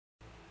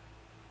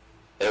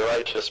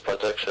Righteous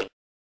Protection.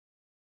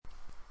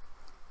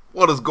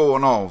 What is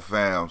going on,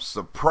 fam?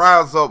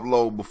 Surprise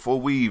upload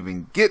before we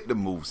even get to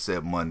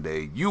Moveset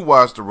Monday. You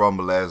watched the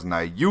Rumble last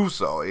night. You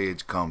saw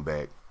Edge come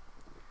back.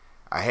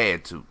 I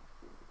had to.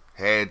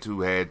 Had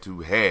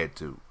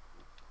to.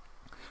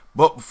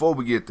 But before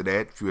we get to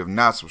that, if you have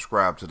not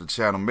subscribed to the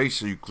channel, make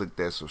sure you click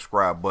that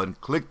subscribe button.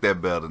 Click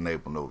that bell to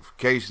enable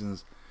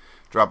notifications.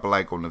 Drop a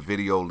like on the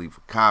video. Leave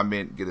a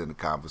comment. Get in the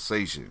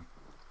conversation.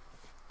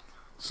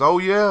 So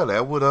yeah,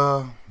 that would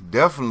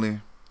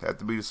definitely have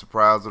to be the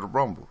surprise of the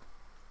Rumble.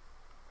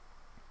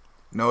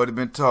 You know, it had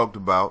been talked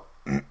about.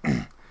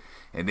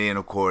 And then,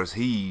 of course,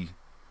 he,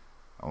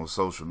 on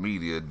social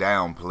media,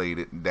 downplayed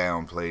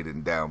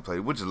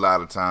it, which a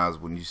lot of times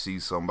when you see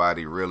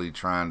somebody really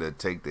trying to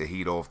take the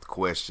heat off the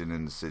question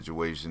in the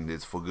situation,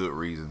 it's for good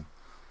reason.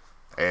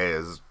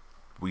 As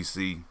we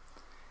see,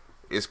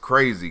 it's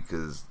crazy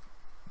because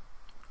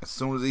as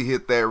soon as he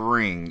hit that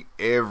ring,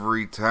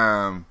 every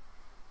time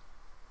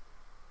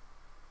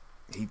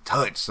he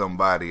touched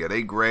somebody or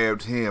they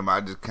grabbed him,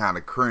 I just kind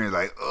of cringed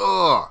like,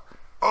 ugh.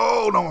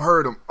 Oh, don't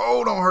hurt him.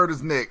 Oh, don't hurt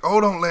his neck.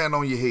 Oh, don't land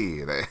on your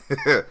head.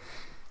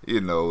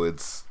 You know,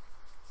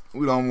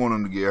 we don't want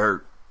him to get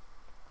hurt.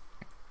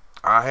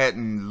 I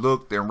hadn't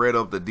looked and read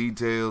up the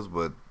details,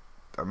 but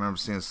I remember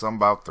seeing something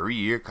about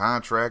 3-year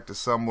contract or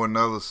something or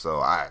another. So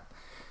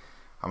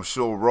I'm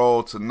sure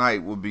Raw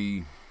tonight will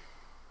be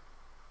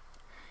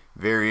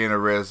very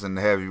interesting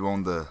to have you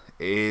on the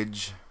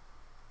edge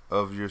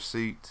of your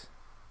seat.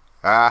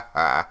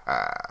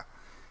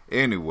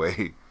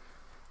 Anyway.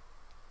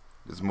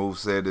 This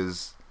moveset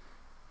is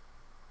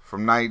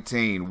from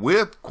 19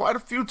 with quite a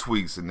few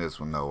tweaks in this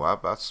one though. I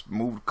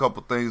moved a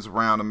couple things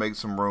around to make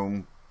some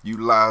room.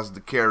 Utilized the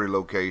carry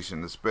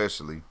location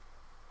especially.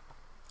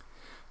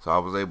 So I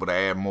was able to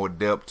add more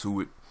depth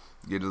to it.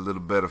 Get a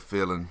little better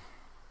feeling.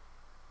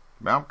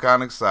 Man, I'm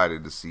kind of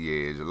excited to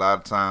see Edge. A lot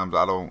of times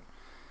I don't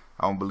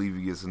believe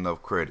he gets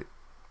enough credit.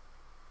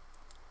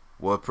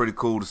 Well, it's pretty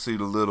cool to see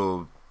the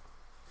little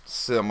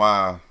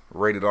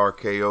semi-rated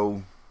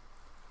RKO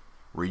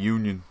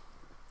reunion.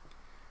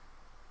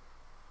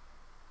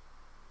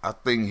 I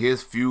think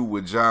his feud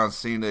with John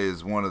Cena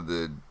is one of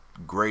the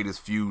greatest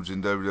feuds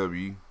in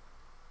WWE.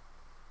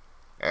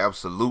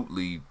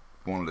 Absolutely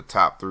one of the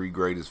top 3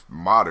 greatest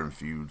modern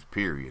feuds,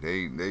 period.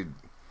 You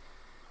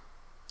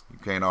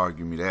can't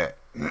argue me that.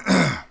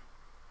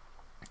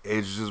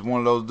 Edge is just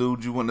one of those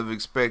dudes you wouldn't have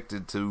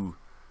expected to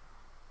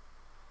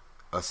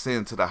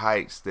ascend to the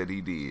heights that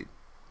he did.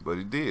 But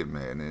he did,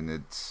 man,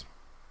 and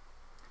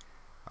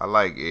I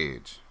like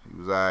Edge. He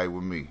was alright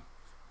with me.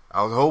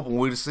 I was hoping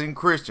we'd have seen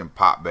Christian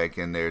pop back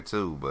in there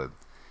too, but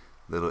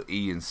little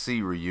E and C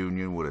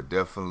reunion would have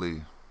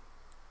definitely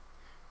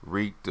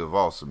reeked of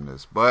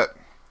awesomeness. But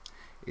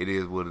it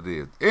is what it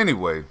is.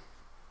 Anyway,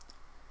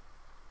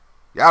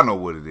 y'all know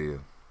what it is.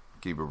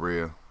 Keep it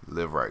real,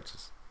 live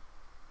righteous.